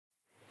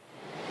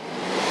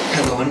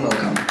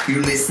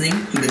You're listening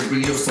to the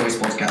Bridge of Stories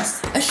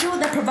podcast, a show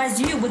that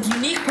provides you with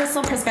unique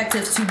personal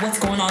perspectives to what's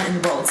going on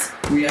in the world.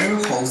 We are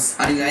your hosts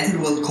at United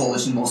World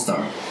College in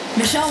Mostar,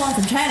 Michelle Wang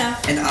from China,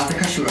 and Ata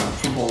Kashura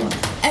from Poland.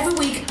 Every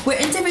week, we're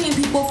interviewing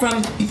people from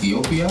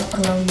Ethiopia,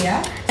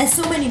 Colombia, and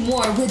so many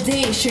more where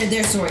they share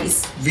their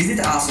stories.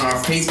 Visit us on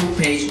our Facebook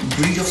page,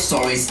 Bridge of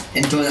Stories,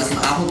 and join us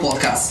on Apple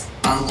Podcasts,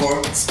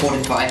 Anchor,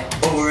 Spotify,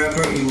 or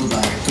wherever you would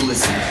like to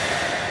listen.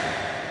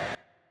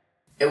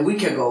 A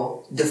week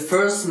ago, the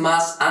first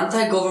mass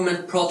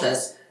anti-government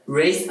protests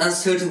raised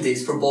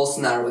uncertainties for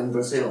Bolsonaro in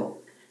Brazil.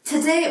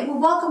 Today, we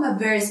welcome a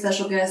very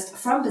special guest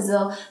from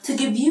Brazil to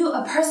give you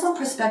a personal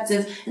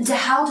perspective into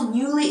how the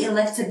newly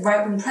elected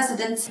right-wing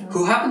president,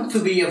 who happened to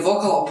be a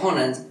vocal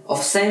opponent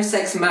of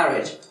same-sex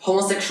marriage,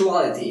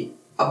 homosexuality,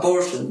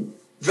 abortion,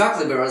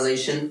 drug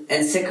liberalization,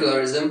 and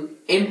secularism,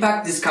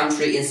 impact this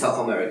country in South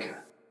America.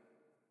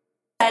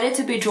 Excited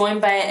to be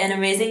joined by an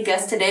amazing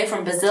guest today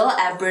from Brazil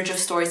at Bridge of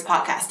Stories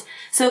podcast.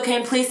 So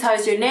can you please tell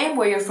us your name,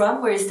 where you're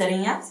from, where you're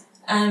studying at?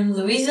 I'm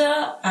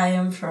Luisa, I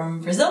am from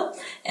Brazil,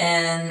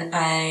 and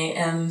I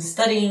am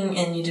studying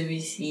in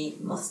UWC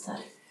Mostar.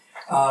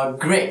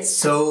 Great.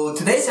 So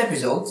today's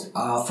episode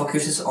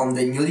focuses on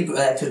the newly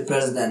elected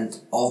president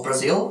of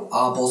Brazil,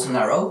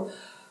 Bolsonaro.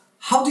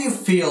 How do you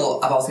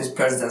feel about his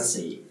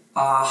presidency?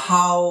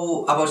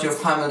 How about your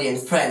family and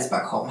friends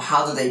back home?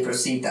 How do they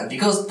perceive that?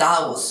 Because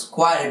that was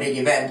quite a big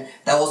event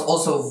that was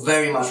also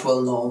very much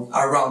well known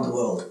around the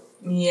world.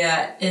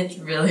 Yeah, it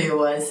really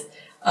was.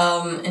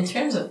 In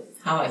terms of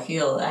how I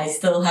feel, I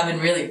still haven't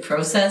really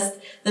processed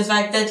the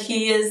fact that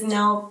he is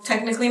now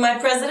technically my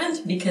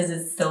president, because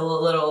it's still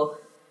a little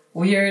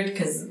weird,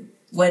 because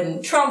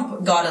when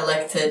Trump got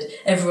elected,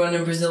 everyone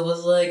in Brazil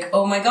was like,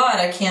 oh my god,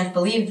 I can't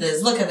believe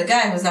this. Look at the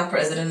guy who's now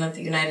president of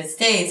the United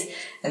States.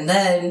 And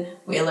then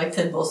we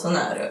elected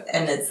Bolsonaro,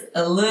 and it's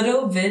a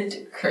little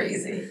bit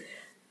crazy.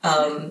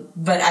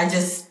 But I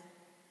just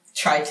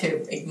try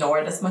to ignore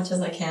it as much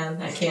as I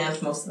can. I can't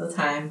most of the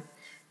time.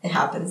 It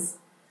happens.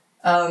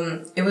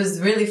 It was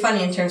really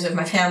funny in terms of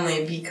my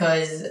family,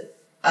 because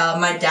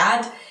my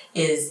dad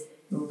is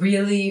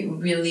really,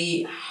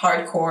 really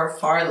hardcore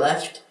far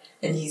left,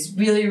 and he's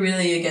really,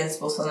 really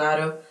against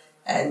Bolsonaro,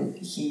 and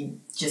he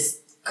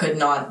just could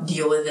not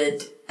deal with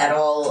it at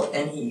all,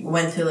 and he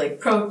went to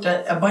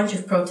a bunch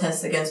of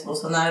protests against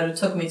Bolsonaro,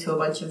 took me to a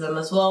bunch of them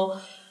as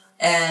well.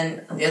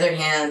 And on the other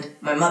hand,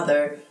 my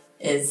mother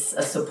is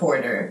a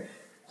supporter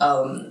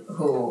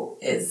who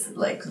is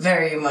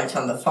very much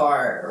on the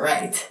far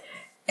right.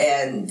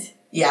 And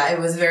yeah, it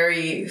was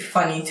very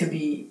funny to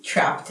be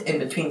trapped in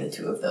between the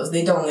two of those.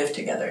 They don't live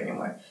together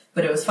anymore,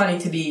 but it was funny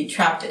to be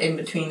trapped in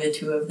between the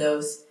two of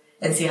those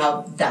and see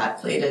how that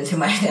played into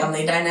my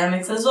family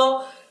dynamics as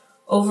well.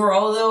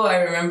 Overall, though, I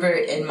remember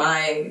in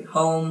my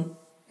home,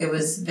 it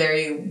was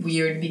very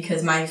weird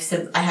because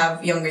I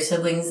have younger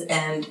siblings,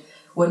 and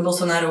when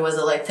Bolsonaro was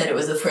elected, it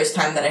was the first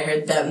time that I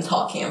heard them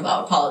talking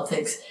about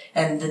politics.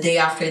 And the day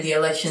after the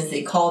elections,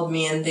 they called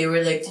me and they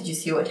were like, did you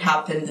see what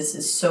happened? This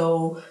is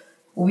so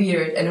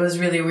weird. And it was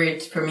really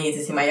weird for me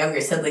to see my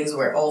younger siblings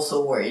were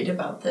also worried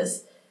about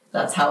this.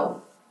 That's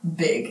how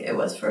big it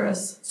was for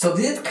us. So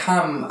did it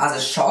come as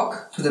a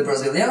shock to the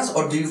Brazilians,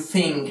 or do you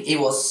think it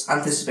was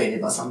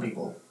anticipated by some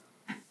people?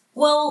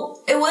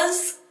 Well, it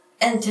was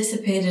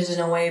anticipated in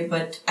a way,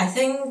 but I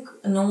think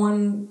no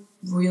one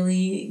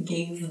really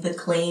gave the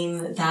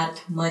claim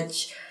that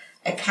much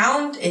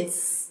account.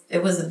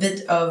 It was a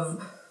bit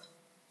of,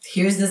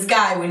 here's this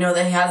guy, we know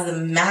that he has a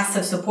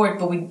massive support,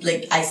 but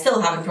I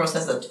still haven't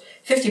processed that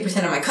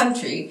 50% of my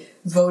country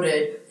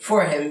voted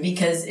for him,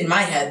 because in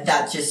my head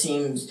that just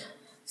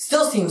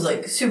still seems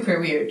like super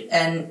weird.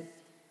 And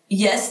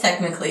yes,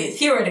 technically,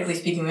 theoretically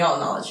speaking, we all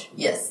acknowledge,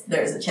 yes,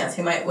 there is a chance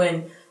he might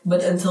win,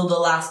 but until the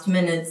last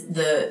minute,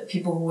 the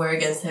people who were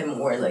against him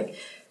were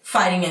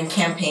fighting and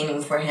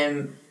campaigning for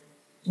him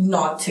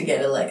not to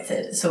get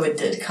elected. So it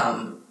did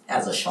come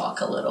as a shock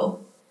a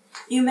little.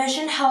 You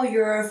mentioned how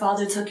your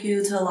father took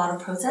you to a lot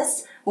of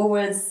protests. What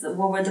were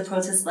the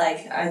protests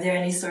like? Are there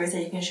any stories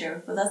that you can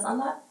share with us on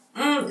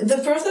that?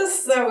 The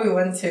protests that we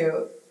went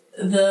to,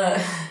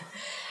 the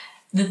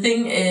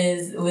thing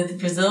is, with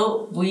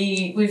Brazil,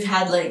 we've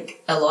had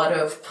a lot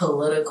of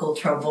political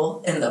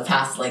trouble in the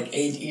past 8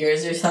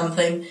 years or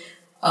something.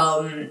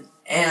 And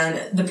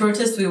the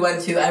protest we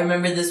went to, I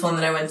remember this one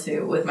that I went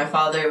to with my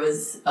father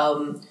was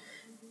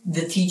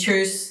the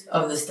teachers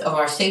of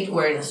our state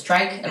were in a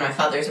strike, and my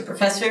father is a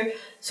professor.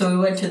 So we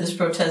went to this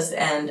protest,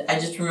 and I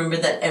just remember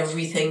that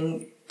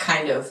everything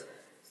kind of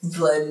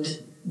blends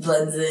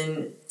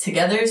in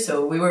together.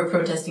 So we were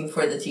protesting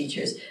for the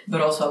teachers, but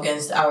also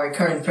against our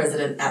current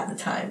president at the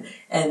time,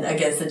 and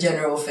against the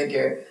general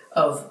figure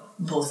of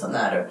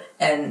Bolsonaro.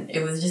 And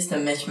it was just a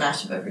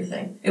mishmash of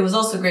everything. It was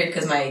also great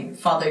because my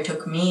father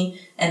took me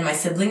and my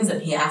siblings,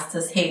 and he asked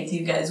us, hey, do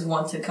you guys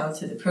want to come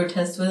to the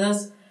protest with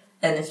us?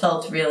 And it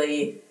felt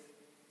really,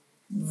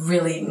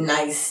 really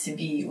nice to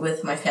be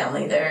with my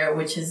family there,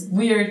 which is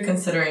weird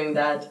considering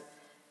that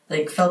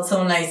felt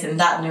so nice in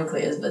that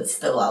nucleus, but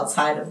still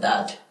outside of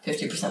that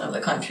 50% of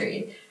the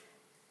country.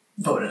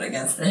 voted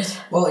against it.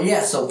 Well,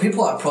 yeah, so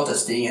people are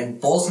protesting, and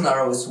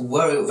Bolsonaro is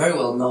very, very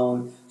well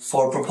known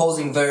for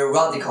proposing very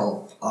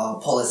radical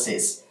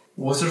policies.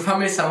 Was your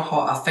family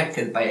somehow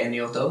affected by any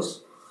of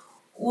those?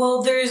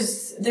 Well,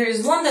 there's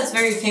one that's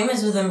very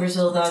famous within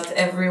Brazil that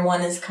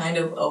everyone is kind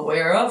of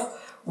aware of,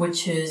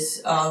 which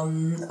is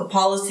a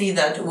policy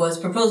that was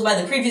proposed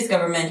by the previous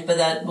government, but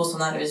that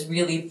Bolsonaro is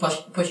really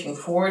pushing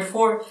forward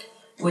for,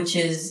 which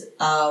is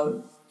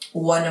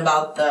one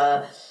about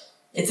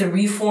it's a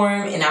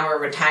reform in our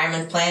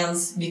retirement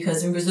plans,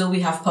 because in Brazil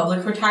we have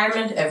public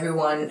retirement.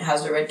 Everyone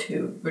has a right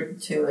to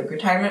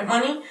retirement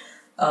money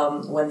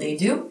when they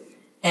do.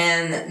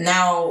 And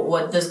now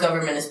what this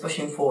government is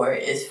pushing for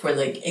is for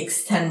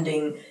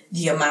extending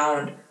the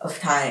amount of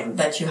time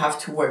that you have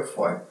to work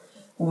for,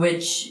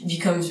 which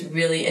becomes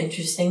really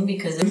interesting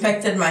because it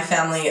impacted my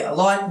family a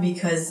lot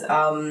because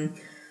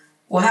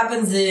what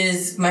happens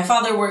is my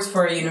father works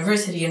for a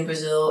university in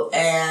Brazil,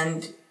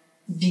 and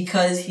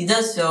because he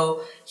does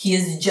so, he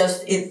is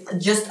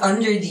just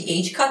under the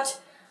age cut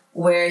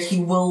where he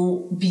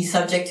will be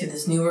subject to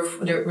this new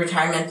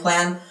retirement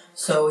plan.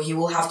 So he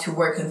will have to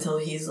work until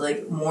he's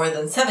more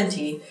than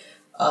 70.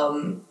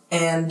 And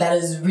that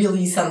is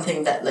really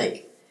something that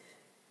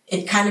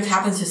it kind of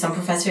happens to some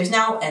professors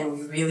now, and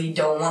we really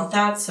don't want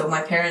that. So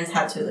my parents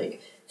had to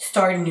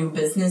start new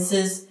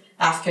businesses.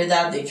 After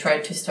that, they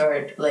tried to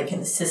start an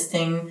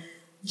assisting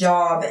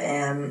job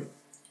and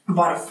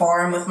bought a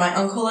farm with my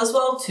uncle as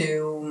well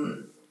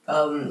to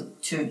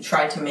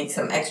try to make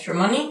some extra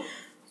money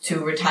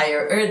to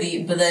retire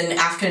early. But then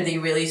after they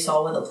really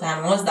saw what the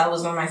plan was, that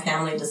was when my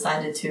family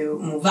decided to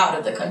move out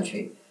of the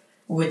country,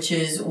 which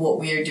is what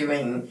we are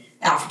doing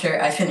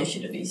after I finish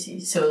at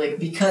UWC. So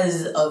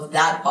because of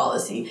that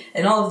policy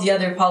and all of the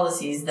other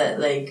policies that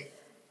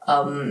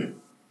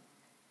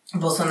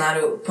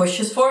Bolsonaro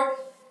pushes for,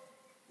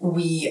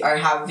 we are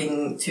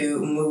having to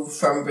move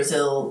from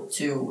Brazil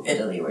to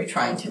Italy. We're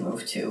trying to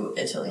move to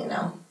Italy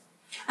now.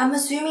 I'm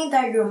assuming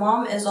that your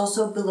mom is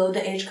also below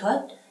the age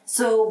cut.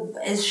 So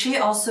is she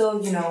also,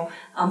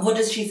 what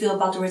does she feel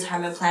about the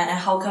retirement plan, and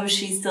how come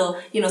she's still,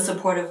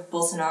 supportive of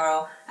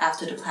Bolsonaro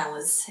after the plan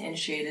was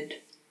initiated?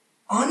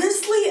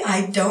 Honestly,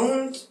 I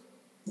don't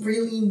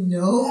really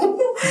know.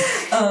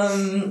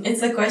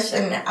 It's a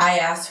question I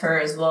asked her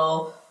as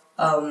well.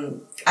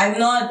 I'm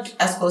not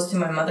as close to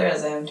my mother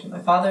as I am to my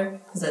father,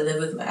 because I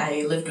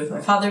lived with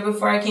my father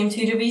before I came to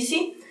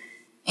UWC.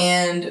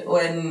 And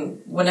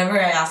whenever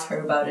I ask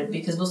her about it,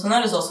 because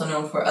Bolsonaro is also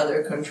known for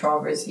other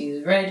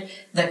controversies, right,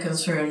 that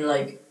concern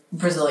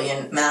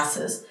Brazilian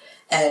masses.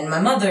 And my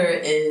mother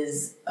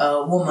is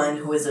a woman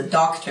who is a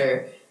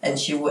doctor, and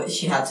she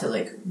had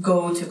to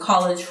go to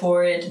college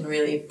for it and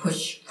really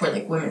push for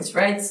women's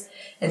rights.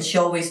 And she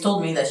always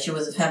told me that she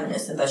was a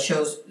feminist, and that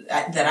shows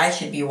that I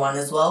should be one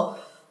as well.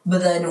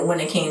 But then when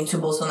it came to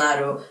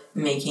Bolsonaro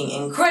making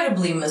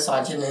incredibly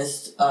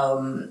misogynist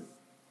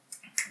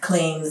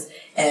claims,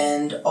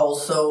 and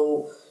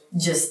also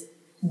just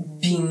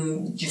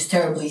being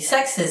terribly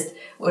sexist,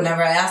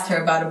 whenever I asked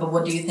her about it, but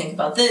what do you think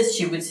about this?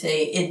 She would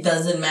say, it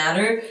doesn't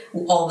matter.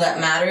 All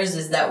that matters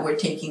is that we're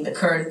taking the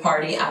current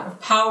party out of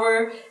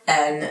power,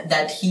 and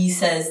that he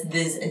says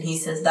this and he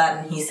says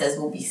that and he says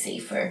we'll be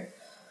safer.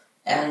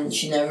 And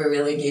she never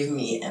really gave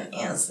me an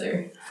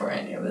answer for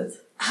any of it.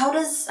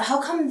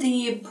 How come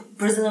the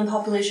Brazilian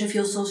population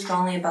feels so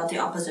strongly about the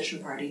opposition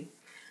party?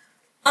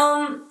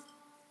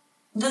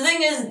 The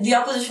thing is, the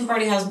opposition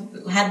party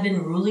had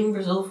been ruling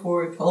Brazil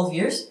for 12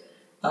 years.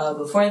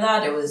 Before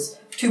that, it was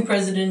 2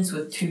 presidents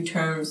with 2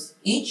 terms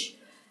each.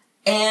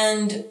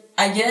 And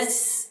I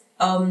guess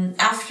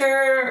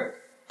after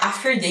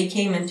they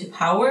came into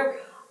power,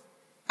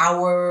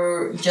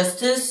 our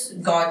justice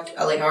got,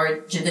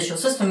 our judicial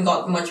system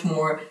got much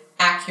more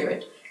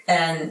accurate.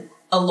 And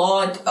a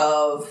lot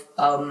of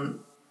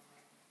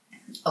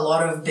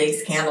big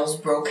scandals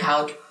broke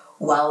out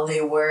while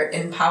they were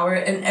in power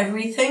and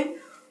everything.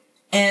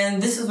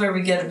 And this is where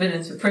we get a bit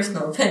into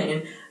personal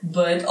opinion,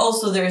 but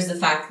also there's the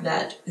fact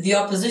that the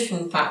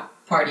opposition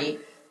party,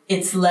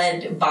 it's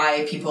led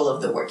by people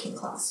of the working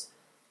class.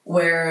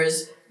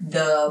 Whereas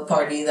the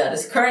party that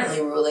is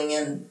currently ruling,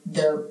 and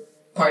the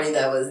party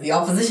that was the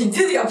opposition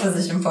to the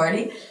opposition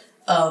party,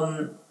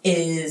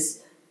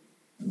 is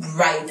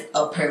right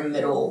upper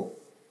middle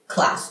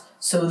class.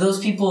 So those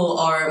people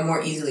are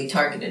more easily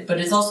targeted. But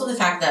it's also the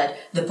fact that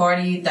the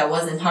party that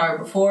was in power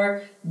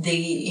before,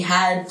 they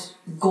had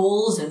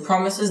goals and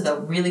promises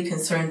that really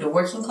concerned the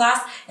working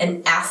class.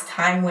 And as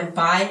time went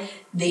by,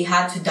 they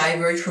had to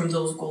diverge from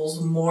those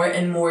goals more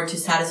and more to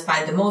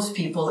satisfy the most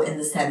people in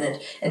the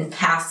Senate and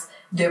pass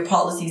their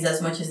policies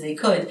as much as they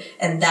could.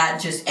 And that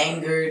just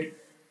angered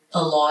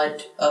a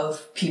lot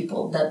of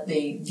people, that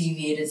they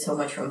deviated so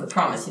much from the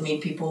promise. It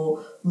made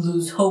people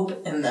lose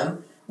hope in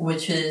them,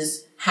 which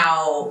is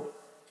how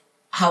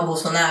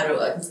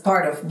Bolsonaro, it's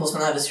part of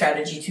Bolsonaro's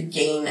strategy to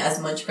gain as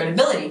much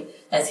credibility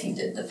as he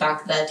did. The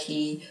fact that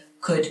he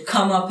could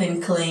come up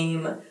and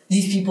claim,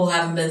 these people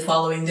haven't been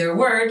following their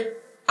word,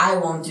 I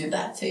won't do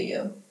that to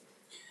you.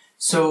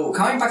 So,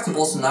 coming back to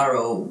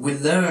Bolsonaro, we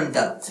learned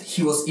that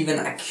he was even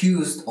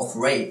accused of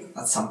rape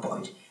at some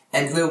point.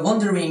 And we're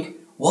wondering,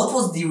 what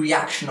was the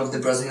reaction of the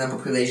Brazilian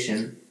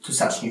population to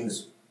such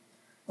news?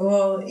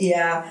 Well,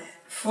 yeah.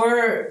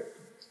 For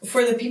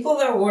the people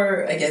that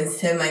were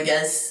against him, I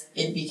guess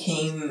it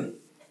became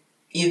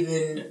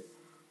even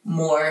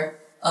more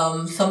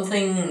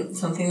something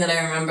that I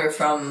remember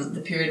from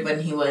the period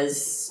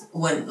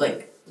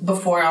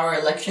before our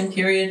election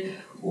period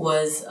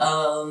was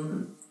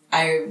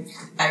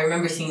I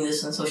remember seeing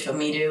this on social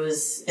media. It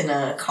was in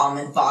a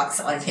comment box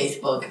on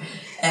Facebook,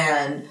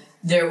 and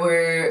there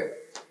were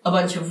a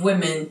bunch of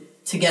women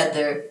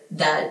together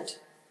that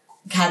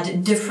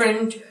had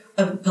different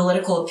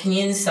political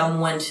opinions. Some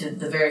went to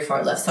the very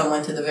far left, some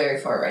went to the very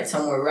far right,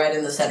 some were right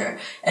in the center,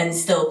 and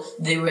still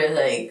they were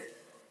like,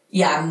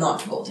 yeah, I'm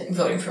not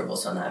voting for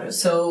Bolsonaro.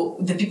 So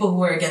the people who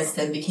were against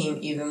him became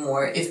even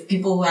more. If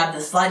people who had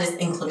the slightest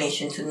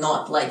inclination to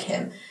not like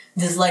him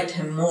disliked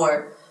him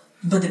more,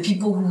 but the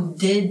people who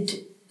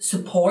did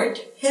support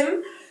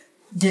him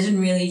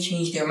didn't really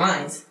change their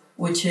minds,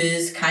 which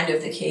is kind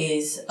of the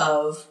case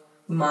of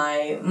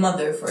my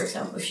mother, for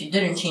example. She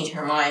didn't change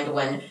her mind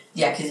when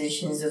the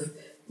accusations of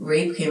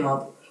rape came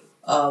up.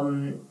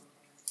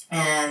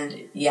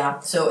 And yeah,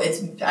 so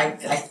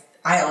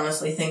I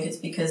honestly think it's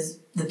because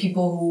the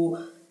people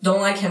who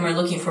don't like him are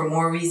looking for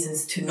more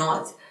reasons to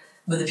not,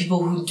 but the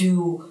people who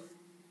do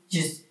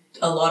just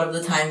a lot of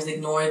the times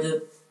ignore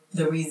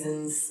the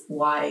reasons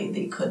why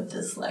they could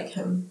dislike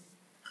him.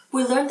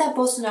 We learned that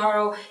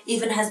Bolsonaro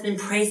even has been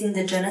praising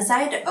the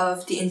genocide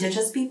of the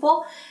indigenous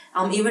people,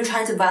 even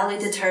trying to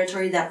violate the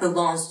territory that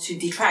belongs to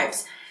the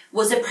tribes.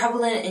 Was it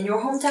prevalent in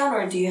your hometown,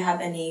 or do you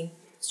have any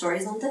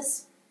stories on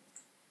this?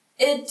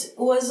 It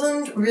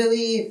wasn't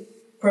really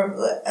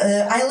prevalent.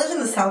 I live in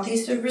the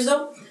southeast of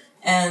Brazil,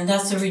 and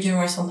that's the region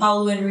where São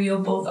Paulo and Rio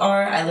both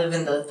are. I live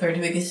in the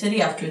third biggest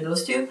city after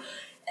those two.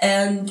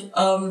 And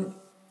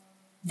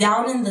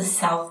down in the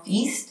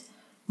southeast,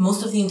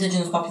 most of the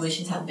indigenous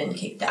populations have been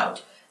kicked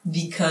out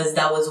because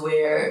that was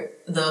where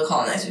the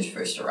colonizers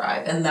first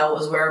arrived, and that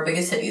was where our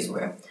biggest cities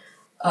were.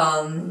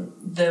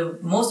 The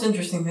most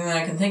interesting thing that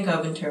I can think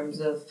of in terms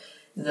of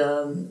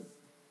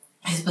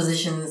his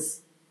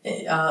positions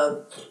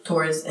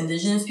towards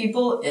indigenous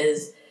people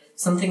is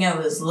something I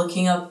was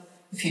looking up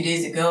a few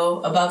days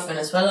ago about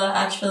Venezuela,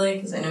 actually,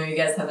 because I know you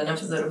guys have an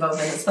episode about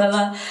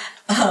Venezuela,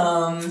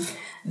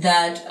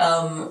 that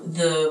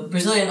the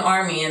Brazilian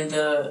army and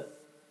the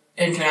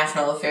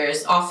International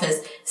Affairs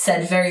Office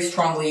said very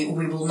strongly,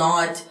 we will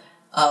not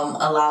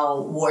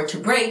allow war to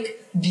break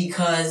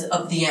because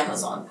of the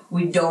Amazon.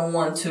 We don't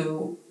want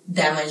to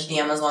damage the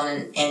Amazon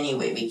in any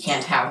way. We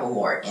can't have a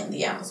war in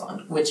the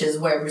Amazon, which is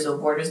where Brazil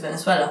borders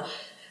Venezuela.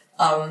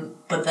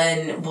 But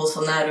then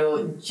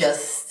Bolsonaro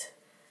just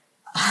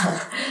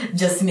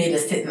made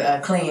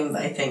a claim,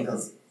 I think it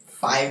was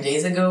 5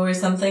 days ago or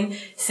something,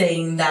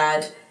 saying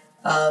that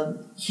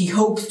he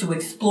hopes to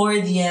explore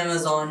the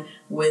Amazon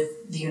with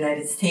the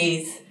United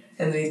States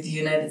and with the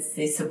United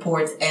States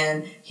support,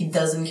 and he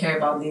doesn't care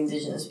about the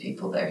indigenous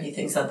people there. He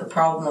thinks that the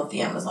problem of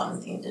the Amazon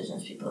is the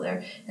indigenous people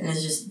there. And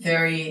it's just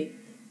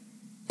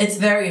it's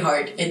very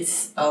hard.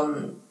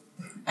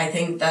 I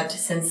think that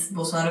since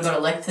Bolsonaro got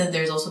elected,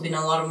 there's also been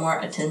a lot more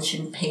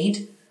attention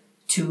paid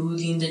to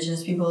the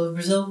indigenous people of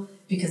Brazil,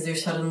 because they're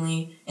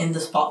suddenly in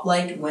the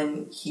spotlight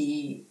when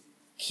he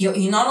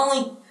not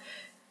only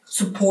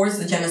supports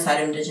the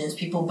genocide of indigenous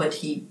people, but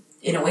he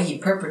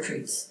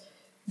perpetrates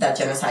that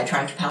genocide,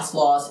 trying to pass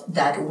laws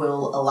that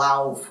will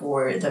allow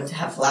for them to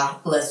have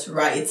less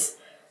rights.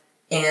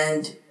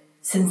 And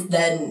since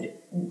then,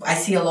 I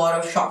see a lot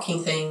of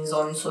shocking things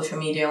on social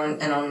media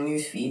and on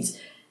news feeds,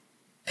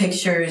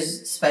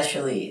 pictures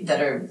especially,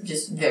 that are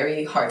just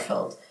very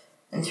heartfelt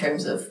in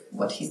terms of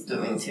what he's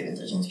doing to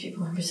indigenous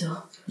people in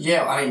Brazil.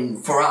 Yeah, I mean,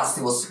 for us,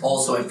 it was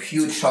also a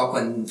huge shock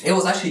when... It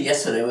was actually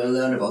yesterday when we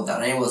learned about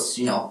that, and it was,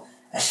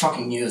 a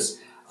shocking news.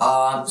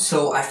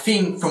 So I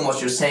think from what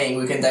you're saying,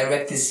 we can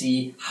directly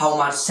see how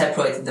much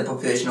separated the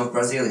population of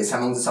Brazil is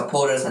among the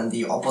supporters and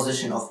the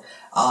opposition of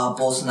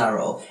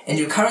Bolsonaro. And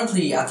you're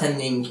currently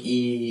attending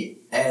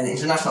an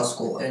international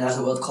school,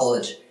 International World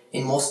College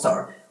in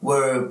Mostar,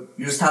 where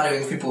you're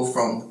studying people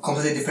from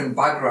completely different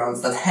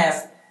backgrounds that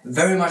have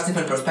very much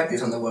different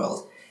perspectives on the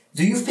world.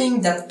 Do you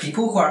think that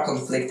people who are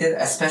conflicted,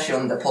 especially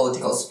on the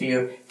political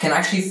sphere, can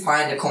actually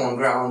find a common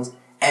ground?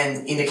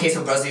 And in the case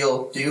of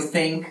Brazil, do you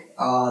think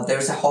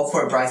there's a hope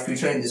for a bright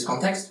future in this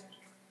context?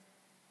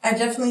 I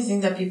definitely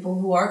think that people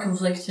who are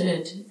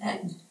conflicted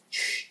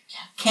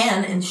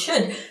can and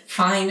should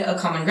find a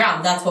common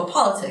ground. That's what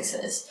politics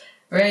is,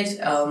 right?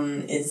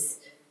 Is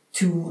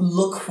to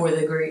look for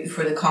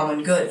the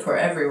common good for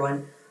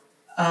everyone.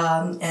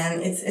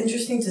 And it's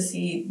interesting to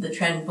see the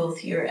trend both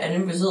here and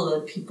in Brazil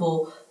that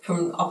people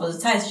from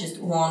opposite sides just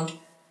won't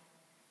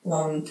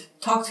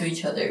talk to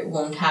each other,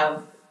 won't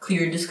have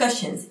clear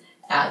discussions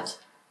at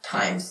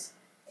times.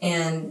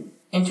 And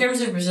in terms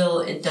of Brazil,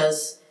 it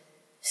does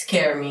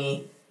scare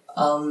me.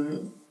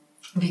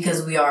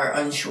 because we are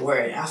unsure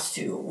as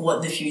to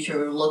what the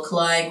future will look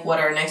like, what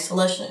our next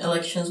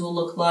elections will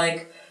look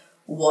like,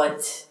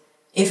 what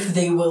if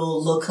they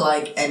will look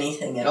like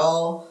anything at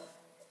all.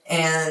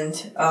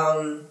 And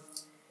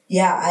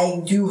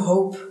I do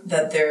hope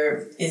that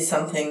there is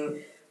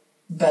something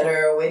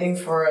better waiting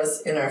for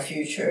us in our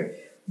future.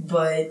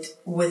 But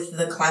with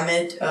the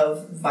climate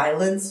of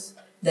violence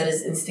that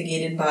is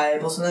instigated by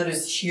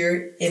Bolsonaro's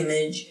sheer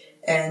image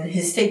and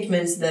his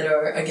statements that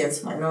are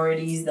against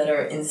minorities, that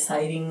are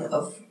inciting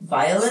of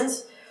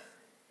violence,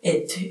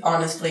 it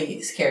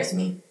honestly scares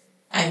me.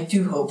 I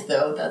do hope,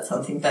 though, that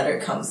something better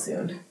comes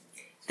soon.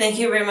 Thank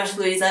you very much,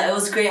 Louisa. It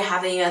was great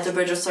having you at the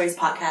Bridge of Stories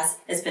podcast.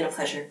 It's been a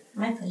pleasure.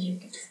 My pleasure.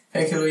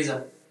 Thank you,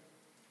 Louisa.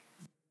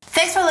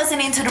 Thanks for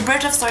listening to the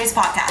Bridge of Stories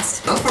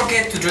podcast. Don't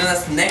forget to join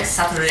us next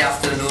Saturday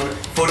afternoon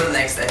for the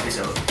next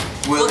episode.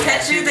 We'll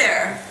catch you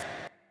there.